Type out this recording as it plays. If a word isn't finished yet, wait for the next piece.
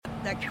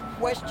that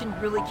question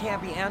really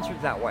can't be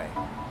answered that way.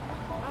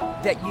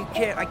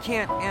 I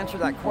can't answer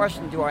that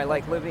question, do I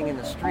like living in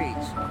the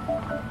streets?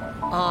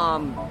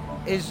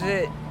 Is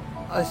it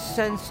a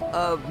sense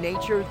of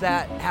nature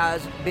that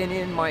has been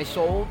in my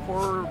soul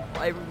for,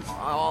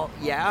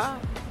 yeah?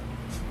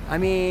 I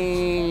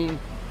mean,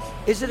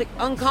 is it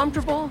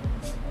uncomfortable?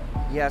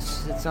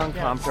 Yes, it's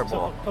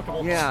uncomfortable.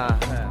 Yeah.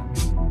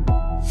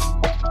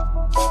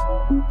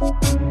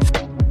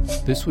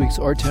 This week's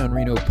Our Town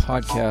Reno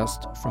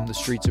podcast from the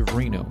streets of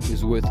Reno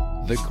is with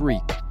The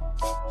Greek,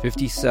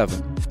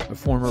 57, a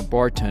former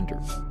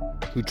bartender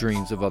who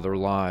dreams of other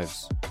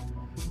lives.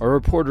 Our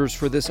reporters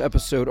for this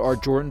episode are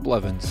Jordan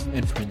Blevins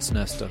and Prince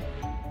Nesta.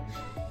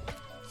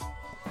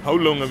 How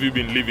long have you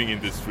been living in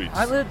the streets?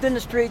 I lived in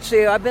the streets.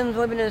 I've been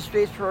living in the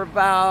streets for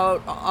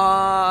about,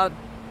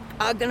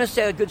 I'm going to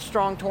say a good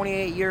strong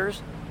 28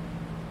 years.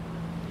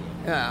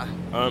 Yeah.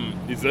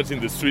 Is that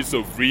in the streets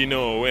of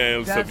Reno, or where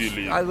else have you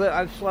lived?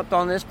 I've slept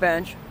on this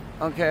bench.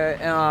 Okay.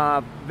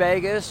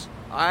 Vegas.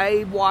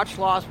 I watched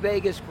Las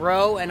Vegas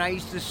grow, and I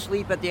used to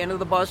sleep at the end of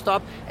the bus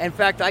stop. In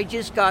fact, I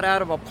just got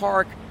out of a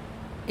park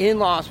in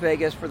Las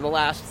Vegas for the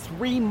last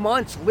 3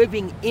 months,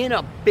 living in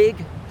a big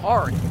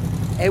park.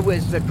 It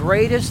was the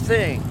greatest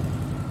thing.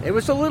 It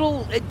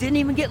didn't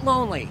even get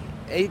lonely.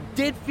 It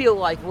did feel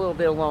like a little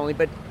bit lonely,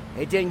 but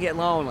it didn't get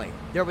lonely.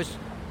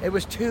 It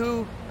was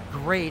too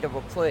great of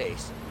a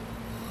place.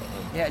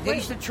 Yeah, they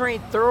used to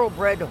train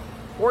thoroughbred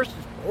horses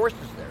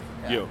there.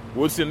 Yeah.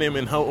 What's your name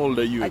and how old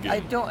are you again?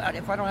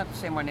 If I don't have to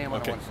say my name,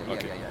 okay. I don't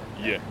want to say.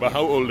 Yeah. But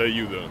how old are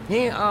you though?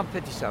 Yeah, I'm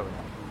 57.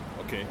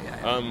 Okay.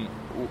 Yeah.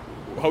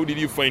 How did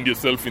you find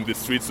yourself in the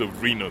streets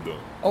of Reno though?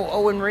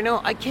 Oh, in Reno,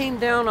 I'm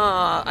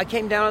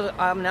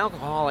an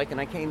alcoholic,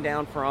 and I came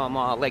down from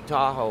Lake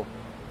Tahoe,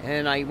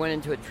 and I went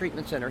into a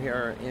treatment center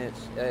here. And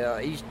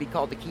it used to be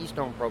called the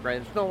Keystone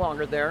Program. It's no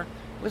longer there.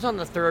 It was on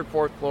the 3rd,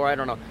 4th floor. I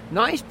don't know.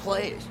 Nice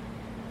place.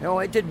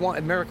 It did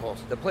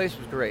miracles. The place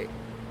was great.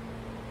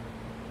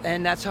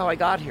 And that's how I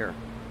got here.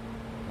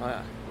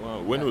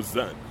 Wow. When was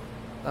that?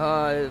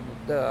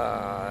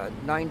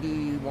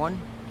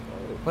 91.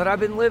 But I've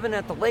been living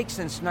at the lake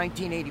since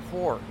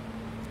 1984.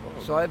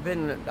 So I've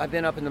been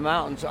up in the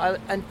mountains.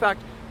 In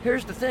fact,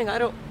 here's the thing.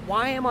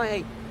 Why am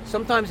I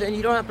sometimes, and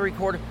you don't have to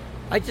record it,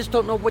 I just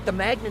don't know what the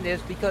magnet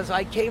is, because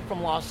I came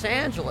from Los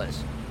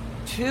Angeles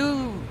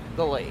to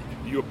the lake.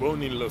 You were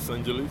born in Los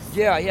Angeles?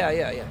 Yeah.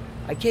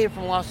 I came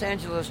from Los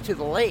Angeles to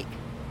the lake.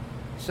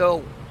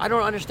 So I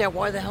don't understand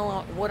why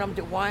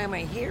am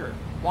I here?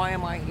 Why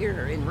am I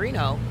here in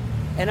Reno?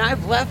 And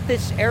I've left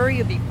this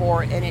area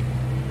before, and it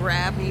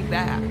grabbed me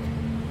back.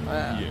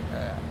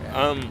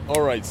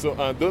 All right,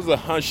 so those are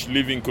harsh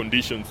living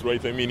conditions,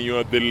 right? I mean, you're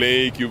at the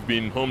lake, you've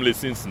been homeless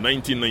since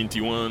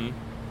 1991.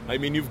 I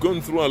mean, you've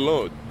gone through a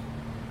lot.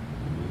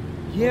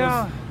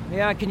 Yeah,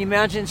 can you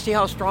imagine, see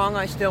how strong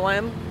I still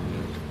am?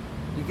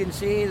 You can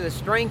see the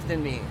strength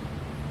in me.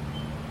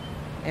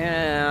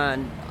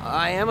 And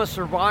I am a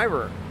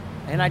survivor,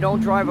 and I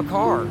don't drive a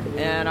car,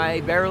 and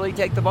I barely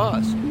take the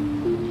bus,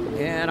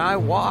 and I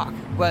walk.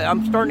 But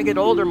I'm starting to get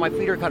older, my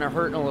feet are kind of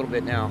hurting a little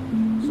bit now.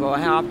 So I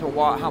have to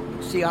walk.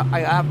 I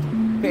have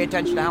to pay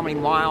attention to how many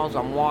miles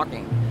I'm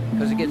walking,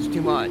 because it gets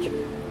too much.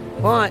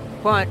 But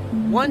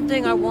one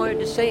thing I wanted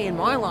to say in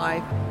my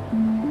life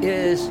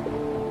is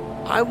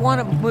I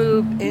want to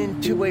move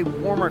into a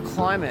warmer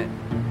climate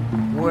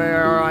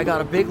where I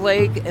got a big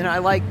lake and I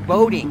like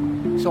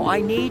boating. So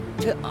I need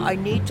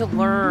to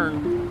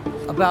learn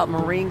about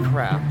marine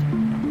craft.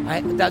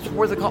 That's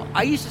where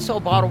I used to sell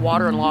bottled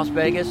water in Las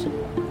Vegas.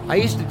 I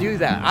used to do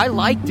that. I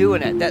like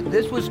doing it.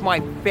 This was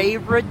my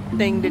favorite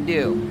thing to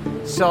do,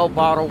 sell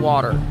bottled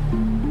water.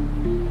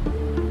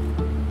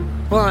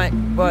 But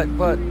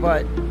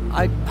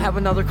I have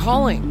another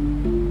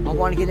calling. I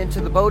want to get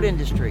into the boat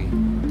industry,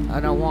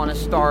 and I want to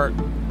start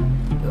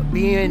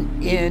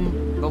being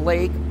in the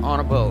lake on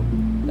a boat.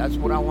 That's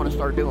what I want to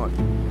start doing.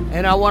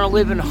 And I want to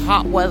live in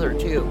hot weather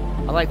too.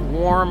 I like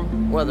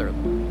warm weather.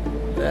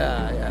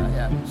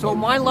 Yeah. So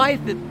my life,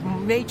 it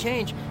may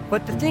change,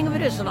 but the thing of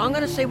it is, and I'm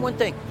going to say one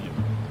thing.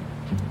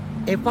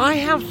 If I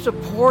have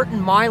support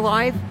in my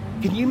life,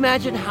 can you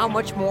imagine how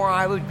much more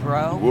I would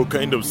grow? What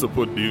kind of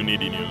support do you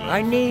need in your life?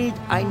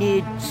 I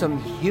need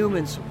some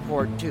human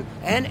support too,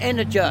 and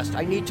adjust.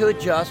 I need to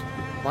adjust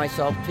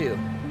myself too,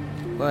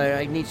 but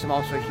I need some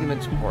also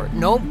human support.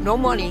 No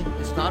money.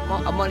 It's not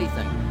a money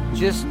thing.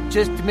 Just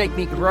to make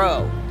me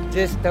grow.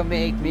 Just to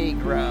make me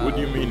grow. What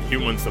do you mean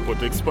human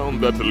support?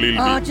 Expound that a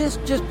little bit.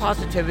 Just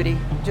positivity.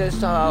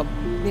 Just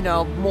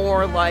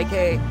more like,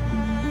 hey,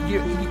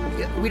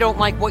 we don't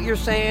like what you're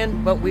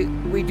saying, but we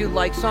do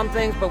like some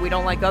things, but we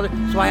don't like others.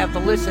 So I have to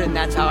listen, and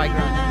that's how I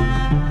grow.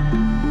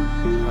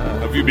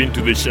 Have you been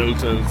to the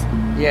shelters?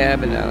 Yeah,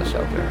 I've been to the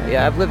shelter.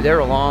 Yeah, I've lived there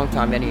a long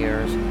time, many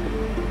years.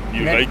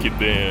 You like it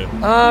there?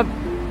 I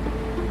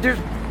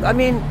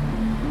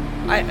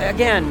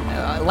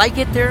like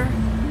it there.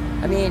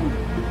 I mean,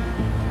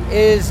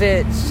 is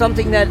it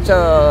something that's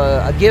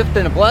a gift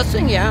and a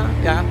blessing? Yeah.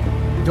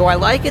 Do I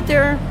like it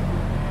there?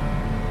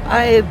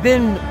 I've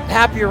been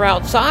happier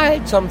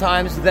outside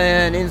sometimes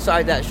than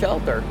inside that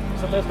shelter.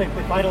 Sometimes they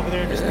fight over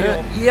there and just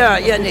steal. Yeah,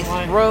 and they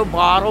throw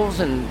bottles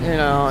and,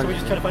 So we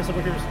just try to find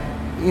somewhere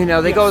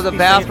here. they go to the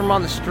bathroom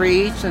on the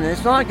streets, and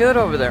it's not good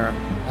over there.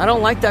 I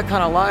don't like that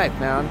kind of life,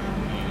 man.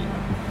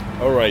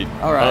 All right.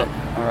 All right.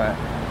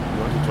 You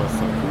want to trust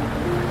something?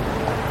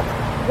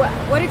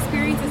 What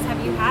experiences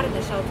have you had in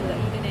the shelter that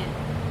you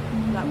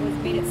didn't, that was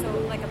made it so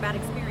like a bad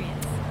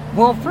experience?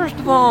 Well, first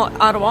of all,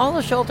 out of all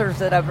the shelters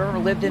that I've ever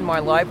lived in my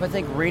life, I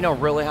think Reno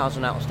really has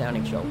an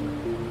outstanding shelter.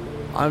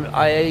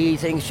 I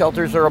think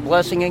shelters are a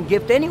blessing and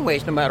gift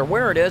anyways, no matter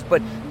where it is,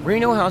 but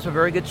Reno has a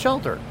very good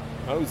shelter.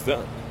 How is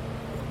that?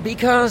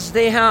 Because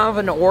they have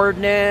an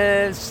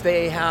ordinance,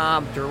 they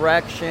have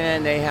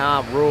direction, they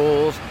have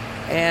rules,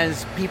 and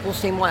people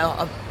seem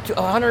like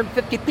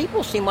 150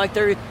 people seem like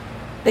they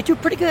do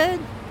pretty good.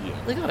 Yeah.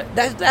 Look at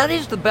it. That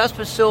is the best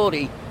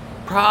facility,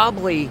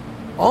 probably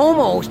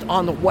almost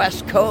on the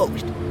West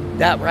Coast.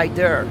 That right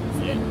there.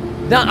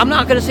 Now, I'm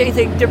not going to say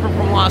anything different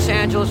from Los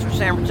Angeles or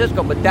San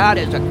Francisco, but that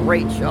is a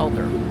great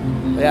shelter.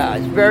 Yeah,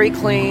 it's very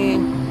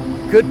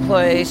clean, good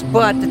place.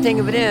 But the thing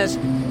of it is,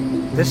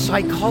 the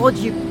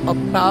psychology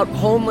about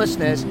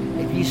homelessness,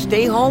 if you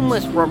stay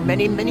homeless for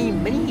many, many,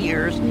 many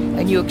years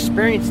and you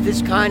experience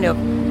this kind of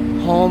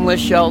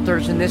homeless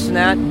shelters and this and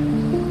that,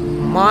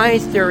 my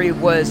theory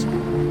was,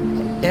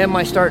 am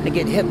I starting to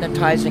get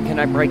hypnotized and can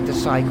I break the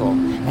cycle?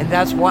 And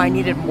that's why I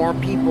needed more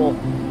people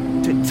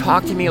to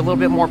talk to me a little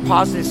bit more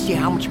positive, see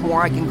how much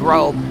more I can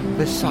grow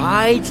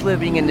besides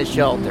living in the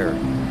shelter.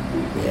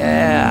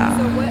 Yeah.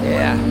 So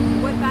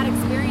what bad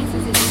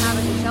experiences did you have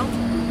at the shelter?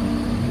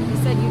 You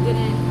said you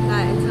didn't,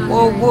 that it's not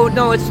Well,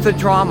 no, it's the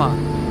drama.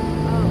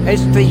 Oh.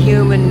 It's the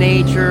human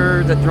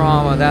nature, the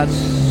drama. That's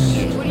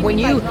What do you when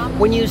mean you by drama?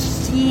 when you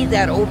see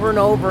that over and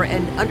over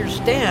and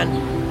understand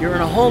you're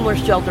in a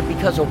homeless shelter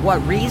because of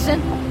what reason?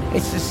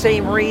 It's the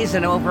same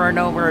reason over and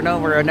over and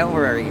over and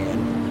over again.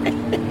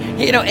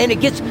 And it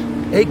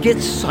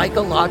gets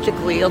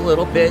psychologically a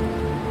little bit.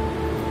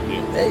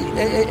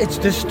 It's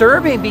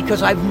disturbing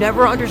because I've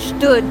never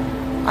understood.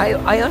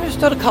 I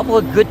understood a couple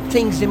of good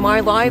things in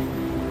my life,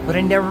 but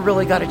I never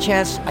really got a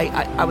chance.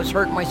 I was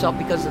hurting myself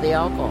because of the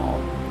alcohol.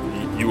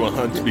 You were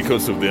hurt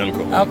because of the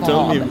alcohol.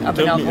 Alcohol.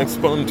 Tell me,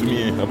 expound to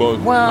me about.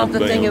 Well, the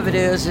thing of it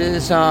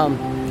is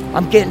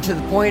I'm getting to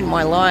the point in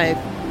my life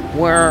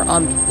where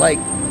I'm like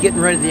getting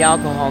rid of the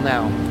alcohol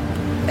now,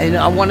 and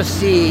I want to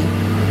see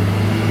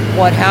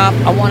what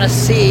happens. I want to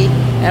see,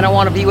 and I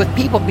want to be with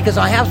people because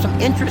I have some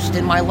interest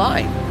in my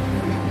life.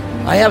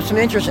 I have some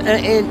interest,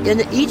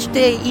 and each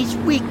day, each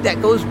week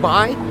that goes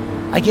by,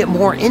 I get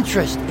more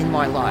interest in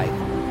my life,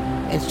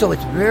 and so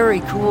it's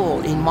very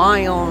cool in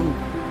my own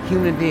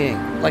human being.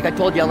 Like I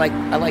told you, I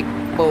like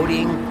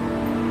boating,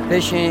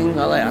 fishing,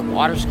 I like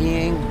water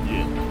skiing.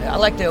 Yeah. I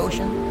like the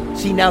ocean.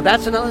 See, now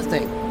that's another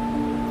thing.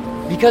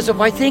 Because if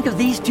I think of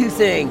these two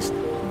things,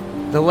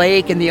 the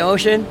lake and the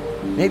ocean,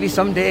 maybe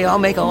someday I'll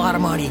make a lot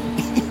of money.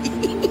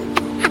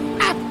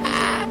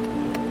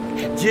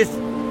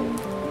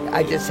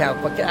 I can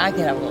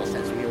have a little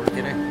sense of humor,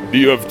 can I? Do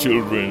you have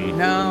children?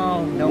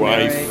 No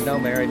Wife?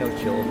 married, no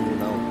children,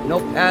 no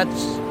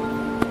pets,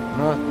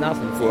 no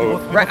nothing.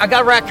 Well, I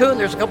got a raccoon.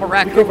 There's a couple You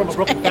come from a raccoons.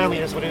 broken family,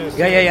 that's what it is.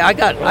 Yeah.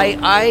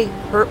 I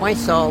hurt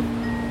myself,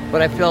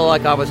 but I feel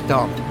like I was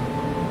dumped.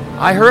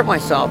 I hurt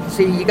myself.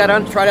 See, you got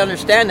to try to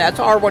understand that. It's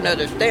a hard one to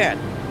understand.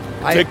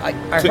 I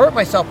hurt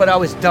myself, but I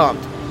was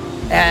dumped.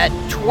 At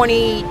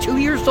 22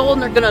 years old,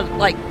 and they're going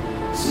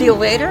to, see you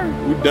later?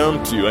 who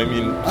dumped you? I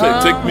mean,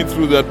 take me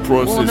through that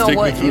process. Well, no, take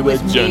me it through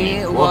was that journey.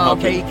 me. What Well,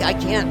 happened? okay, I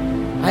can't.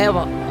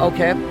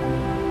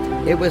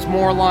 It was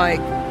more like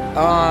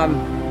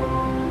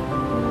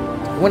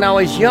when I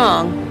was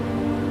young.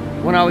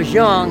 When I was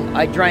young,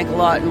 I drank a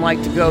lot and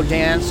liked to go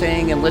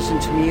dancing and listen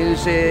to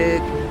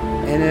music,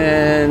 and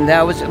then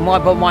that was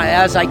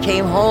as I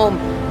came home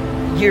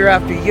year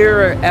after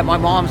year at my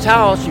mom's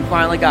house, she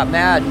finally got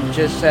mad and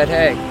just said,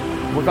 "Hey,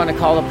 we're going to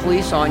call the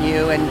police on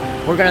you, and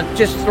we're going to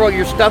just throw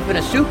your stuff in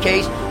a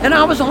suitcase." And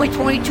I was only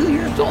 22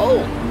 years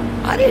old.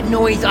 I didn't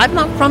know I'm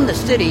not from the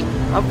city.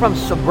 I'm from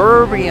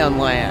suburban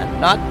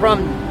land, not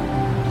from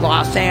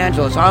Los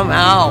Angeles. I'm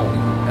out.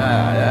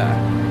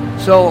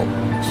 So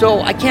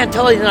I can't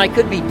tell you that I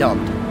could be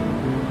dumped.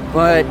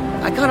 But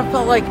I kind of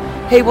felt like,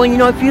 hey, well,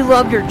 if you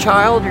love your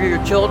child or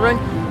your children,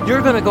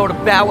 you're going to go to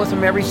bat with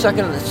them every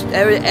second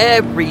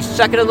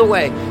of the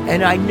way.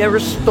 And I never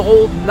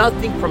stole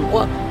nothing from,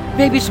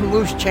 maybe some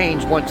loose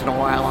change once in a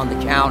while on the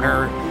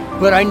counter,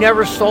 but I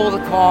never stole the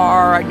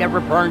car. I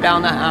never burned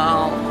down the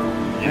house.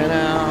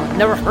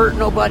 Never hurt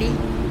nobody.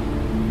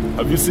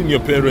 Have you seen your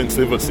parents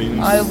ever since?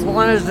 I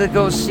wanted to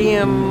go see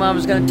him. I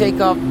was going to take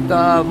off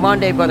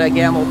Monday, but I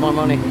gambled my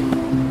money.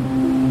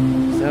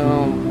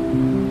 So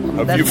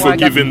Have that's you why I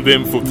got- forgiven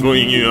them for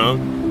throwing you out?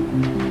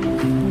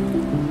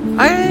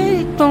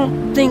 I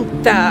don't think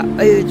that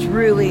it's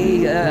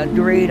really a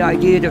great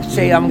idea to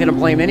say I'm going to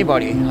blame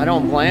anybody. I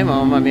don't blame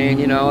them. I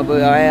mean,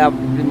 but I have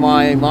in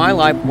my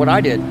life what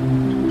I did.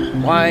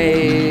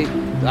 Why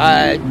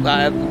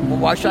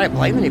should I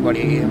blame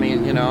anybody? I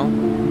mean,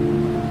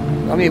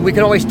 I mean, we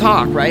can always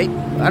talk, right?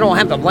 I don't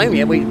have to blame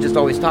you. We can just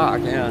always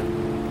talk. Yeah.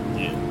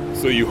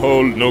 So you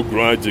hold no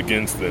grudge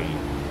against them?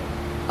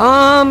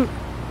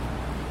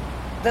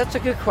 That's a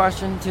good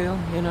question too.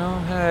 You know,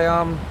 hey,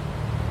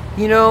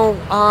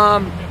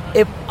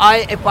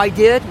 if I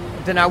did,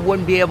 then I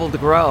wouldn't be able to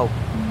grow.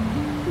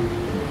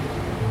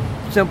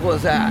 Simple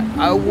as that.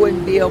 I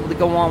wouldn't be able to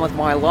go on with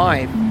my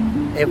life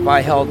if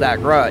I held that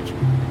grudge.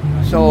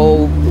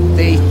 So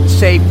they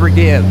say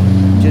forgive,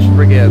 just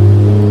forgive.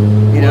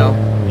 You know,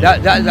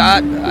 that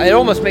it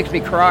almost makes me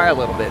cry a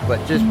little bit,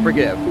 but just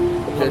forgive,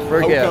 just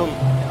forgive. How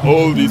come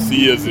all these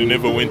years you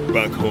never went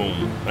back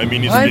home? I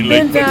mean, it's I've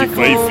been like back 35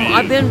 home. years.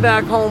 I've been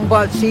back home,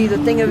 but see, the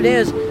thing of it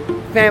is,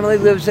 family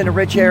lives in a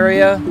rich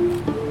area.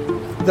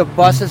 The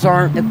buses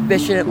aren't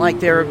efficient like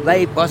they're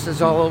late buses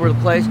all over the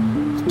place.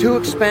 It's too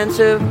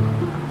expensive.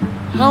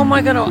 How am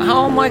I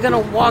gonna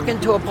walk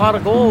into a pot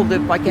of gold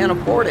if I can't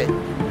afford it?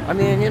 I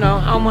mean, you know,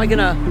 how am I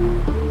gonna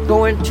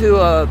go into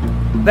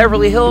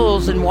Beverly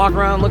Hills and walk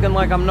around looking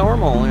like I'm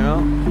normal? You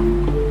know,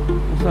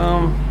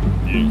 so.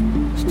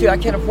 I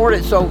can't afford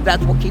it, so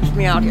that's what keeps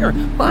me out here.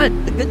 But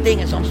the good thing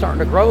is I'm starting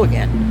to grow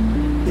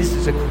again. This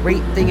is a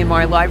great thing in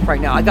my life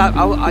right now. I got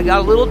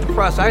a little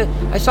depressed. I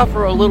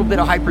suffer a little bit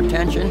of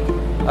hypertension.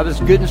 I was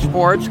good in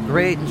sports,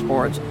 great in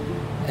sports,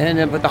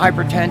 but the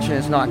hypertension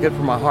is not good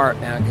for my heart,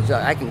 man, because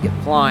I can get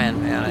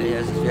flying, man. It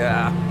is,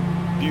 yeah.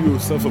 Do you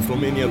suffer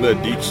from any other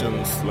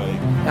addictions, like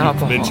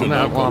Alcohol.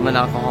 alcohol? I'm an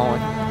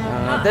alcoholic.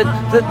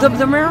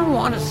 The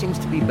marijuana seems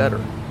to be better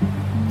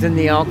than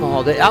the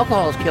alcohol. The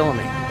alcohol is killing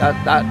me.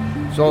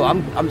 So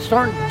I'm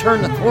starting to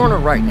turn the corner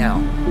right now,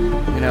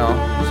 you know.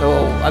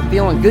 So I'm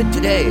feeling good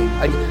today.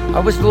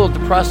 I was a little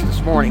depressed this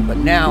morning, but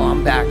now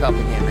I'm back up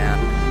again,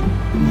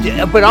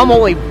 man. But I'm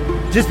only,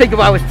 just think if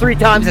I was 3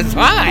 times as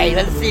high,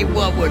 let's see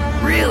what would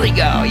really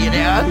go, you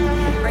know.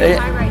 Are you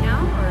high right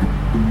now,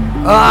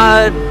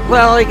 or?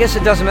 Well, I guess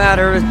it doesn't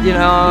matter, you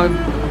know.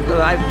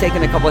 I've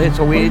taken a couple of hits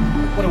of weed.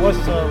 What it was,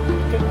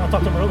 I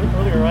talked to him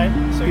earlier, right?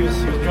 So he was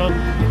drunk,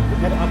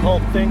 had an alcohol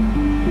thing.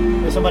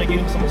 And somebody gave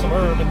him some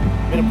herb and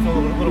made him feel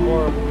a little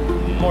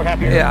more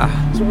happier. Yeah.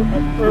 So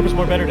herb is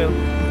more better than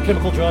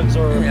chemical drugs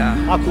or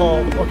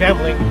alcohol or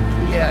gambling.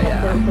 Yeah.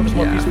 Herb is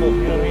more peaceful.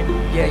 You know what I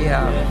mean?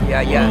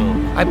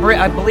 Yeah.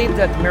 I believe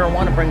that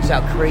marijuana brings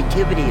out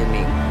creativity in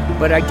me,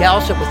 but I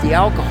douse it with the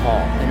alcohol,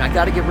 and I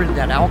got to get rid of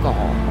that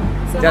alcohol.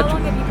 So how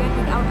long have you been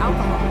without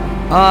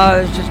alcohol?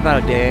 It's just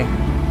about a day.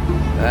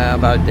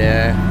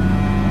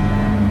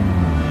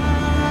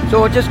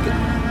 So it just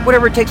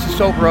whatever it takes to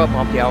sober up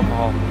off the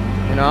alcohol.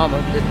 You know,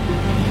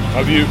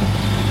 Have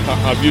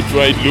you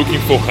tried looking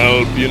for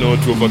help, you know,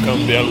 to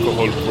overcome the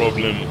alcohol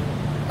problem?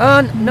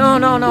 No.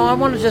 I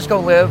want to just go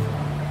live.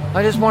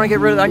 I just want to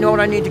get rid of it. I know what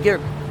I need to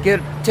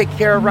take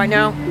care of right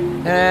now,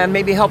 and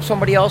maybe help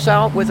somebody else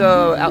out with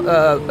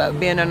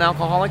being an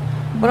alcoholic.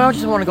 But I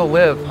just want to go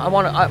live.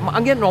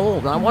 I'm getting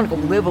old, and I want to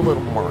go live a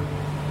little more.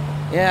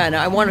 Yeah, and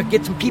I want to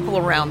get some people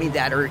around me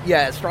that are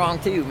strong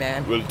too,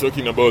 man. Well,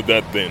 talking about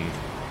that then.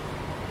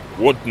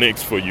 What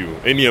next for you?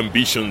 Any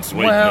ambitions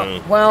now?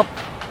 Well,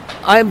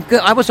 I'm good.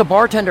 I was a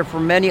bartender for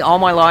all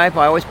my life.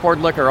 I always poured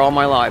liquor all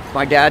my life.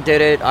 My dad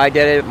did it. I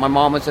did it. My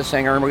mom was a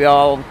singer, and we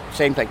all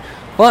same thing.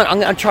 But I'm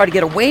going to try to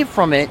get away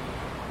from it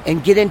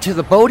and get into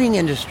the boating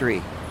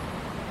industry.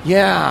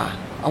 Yeah,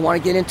 I want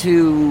to get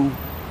into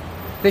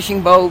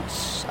fishing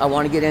boats. I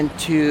want to get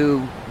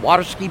into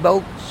water ski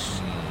boats.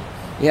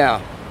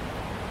 Yeah.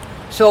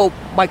 So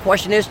my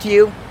question is to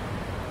you.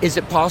 Is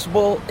it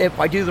possible, if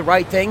I do the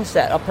right things,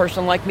 that a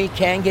person like me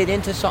can get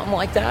into something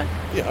like that?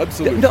 Yeah,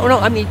 absolutely. No,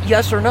 I mean,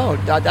 yes or no.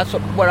 That's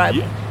what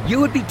you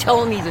would be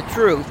telling me the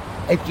truth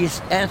if you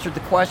answered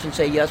the question,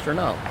 say yes or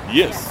no.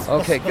 Yes.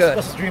 Okay, good.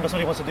 That's his dream. That's what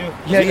he wants to do.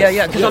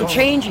 Yeah, because I'm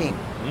changing.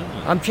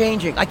 I'm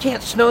changing. I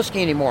can't snow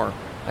ski anymore.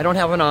 I don't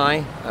have an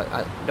eye.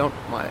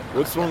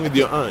 What's wrong with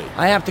your eye?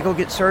 I have to go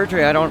get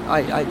surgery.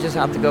 I just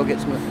have to go get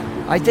some.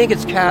 I think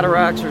it's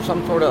cataracts or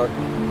some sort of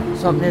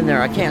something in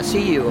there. I can't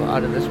see you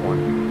out of this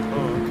one.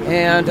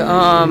 And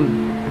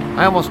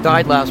I almost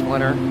died last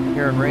winter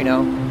here in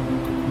Reno.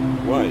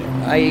 Why?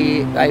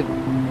 I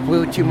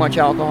blew too much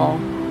alcohol,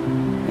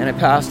 and I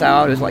passed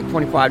out. It was like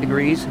 25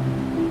 degrees,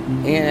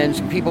 and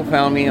some people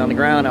found me on the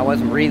ground. I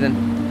wasn't breathing.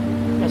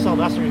 I saw him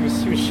last year. He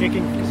was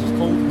shaking because it was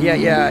cold.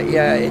 Yeah.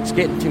 It's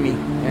getting to me,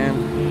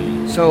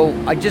 and so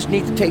I just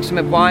need to take some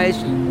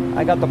advice.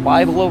 I got the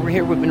Bible over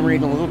here. We've been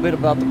reading a little bit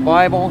about the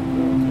Bible,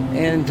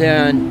 and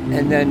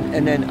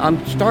then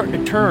I'm starting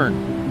to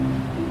turn.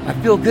 I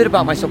feel good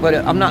about myself, but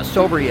I'm not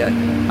sober yet.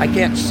 I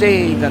can't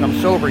say that I'm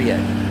sober yet,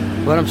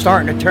 but I'm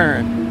starting to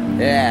turn.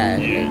 Yeah.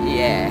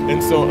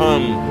 And so,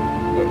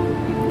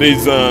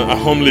 there's a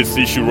homeless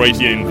issue right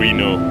here in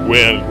Reno,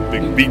 where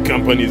the big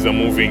companies are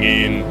moving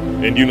in,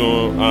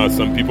 and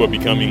some people are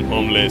becoming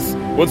homeless.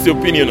 What's your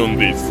opinion on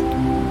this?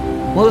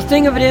 Well, the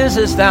thing of it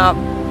is that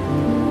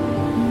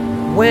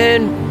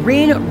when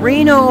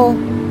Reno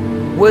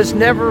was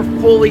never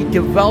fully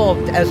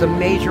developed as a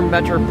major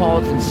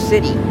metropolitan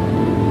city.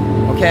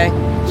 Okay,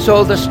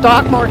 so the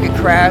stock market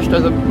crashed,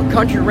 or the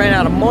country ran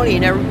out of money,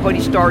 and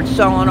everybody started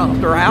selling off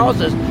their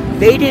houses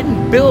They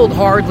didn't build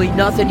hardly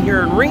nothing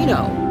here in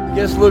Reno.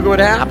 Just look what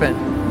happened.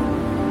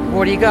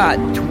 What do you got?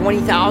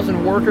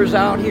 20,000 workers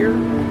out here?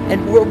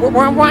 And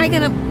where am I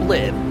going to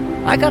live?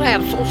 I got to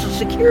have Social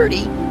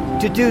Security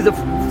to do the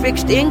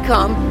fixed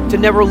income to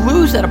never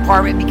lose that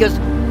apartment, because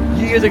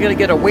you're either going to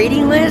get a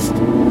waiting list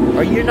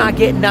or you're not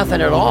getting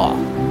nothing at all.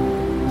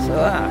 So,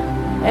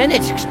 and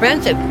it's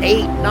expensive,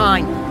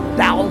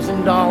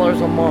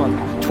 $8,000-9,000 a month,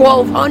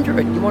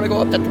 $1,200. You want to go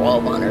up to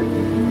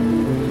 $1,200?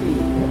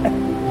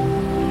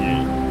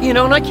 You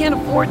know, and I can't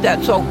afford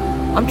that. So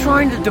I'm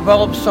trying to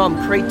develop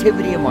some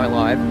creativity in my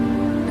life.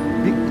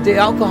 The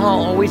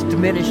alcohol always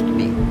diminished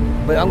me,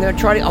 but I'm going to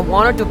try to. I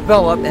want to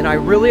develop, and I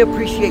really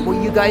appreciate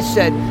what you guys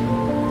said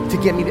to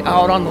get me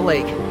out on the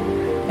lake.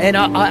 And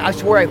I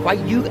swear, if I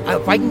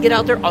can get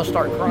out there, I'll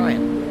start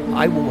crying.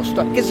 I will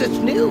start, because it's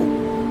new.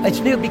 It's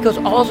new because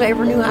all I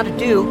ever knew how to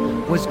do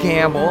was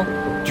gamble,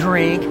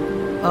 drink,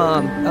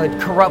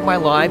 corrupt my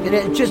life, and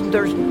it just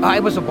I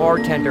was a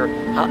bartender.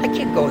 I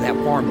can't go that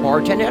far and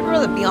bartend. I'd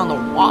rather be on the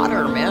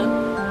water, man.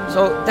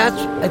 So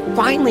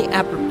finally,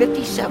 after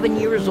 57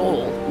 years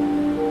old,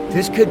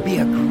 this could be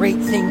a great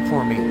thing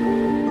for me.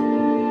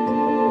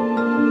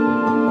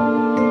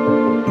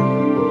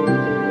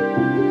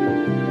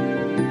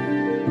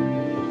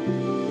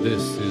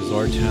 This is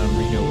Our Town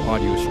Reno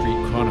Audio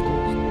Street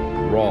Chronicles,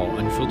 raw,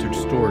 unfiltered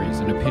stories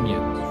and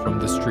opinions from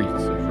the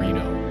streets of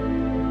Reno.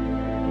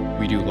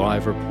 We do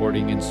live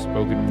reporting and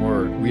spoken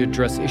word. We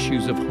address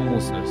issues of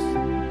homelessness,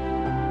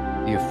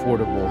 the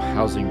affordable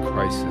housing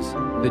crisis,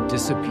 the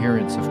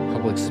disappearance of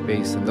public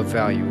space, and the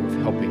value of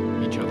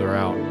helping each other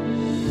out.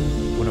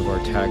 One of our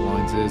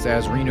taglines is,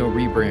 as Reno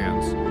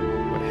rebrands,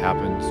 what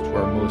happens to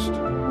our most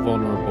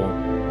vulnerable.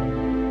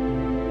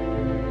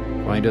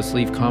 Find us,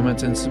 leave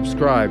comments, and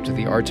subscribe to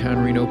the Our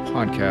Town Reno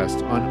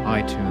podcast on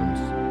iTunes.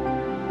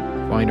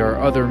 Find our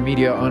other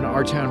media on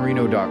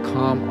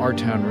ourtownreno.com, Our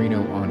Town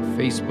Reno on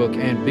Facebook,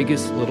 and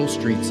Biggest Little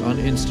Streets on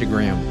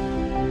Instagram.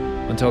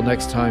 Until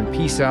next time,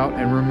 peace out,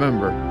 and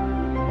remember,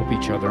 help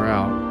each other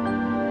out.